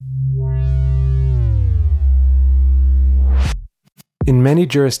In many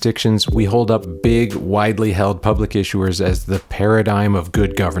jurisdictions, we hold up big, widely held public issuers as the paradigm of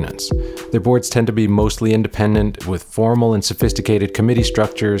good governance. Their boards tend to be mostly independent, with formal and sophisticated committee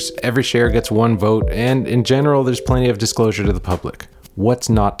structures, every share gets one vote, and in general, there's plenty of disclosure to the public. What's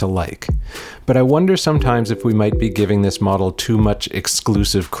not to like? But I wonder sometimes if we might be giving this model too much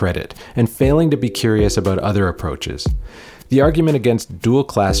exclusive credit and failing to be curious about other approaches. The argument against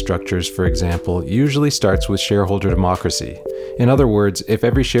dual-class structures, for example, usually starts with shareholder democracy. In other words, if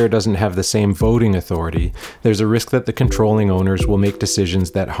every share doesn't have the same voting authority, there's a risk that the controlling owners will make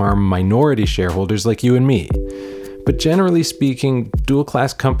decisions that harm minority shareholders like you and me. But generally speaking,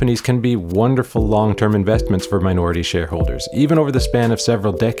 dual-class companies can be wonderful long-term investments for minority shareholders, even over the span of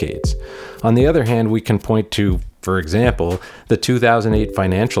several decades. On the other hand, we can point to, for example, the 2008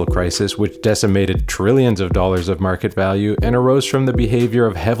 financial crisis, which decimated trillions of dollars of market value and arose from the behavior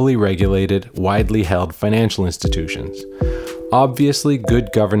of heavily regulated, widely held financial institutions. Obviously, good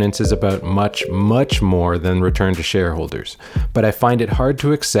governance is about much, much more than return to shareholders, but I find it hard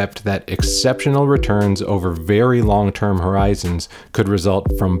to accept that exceptional returns over very long-term horizons could result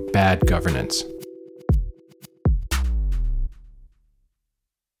from bad governance.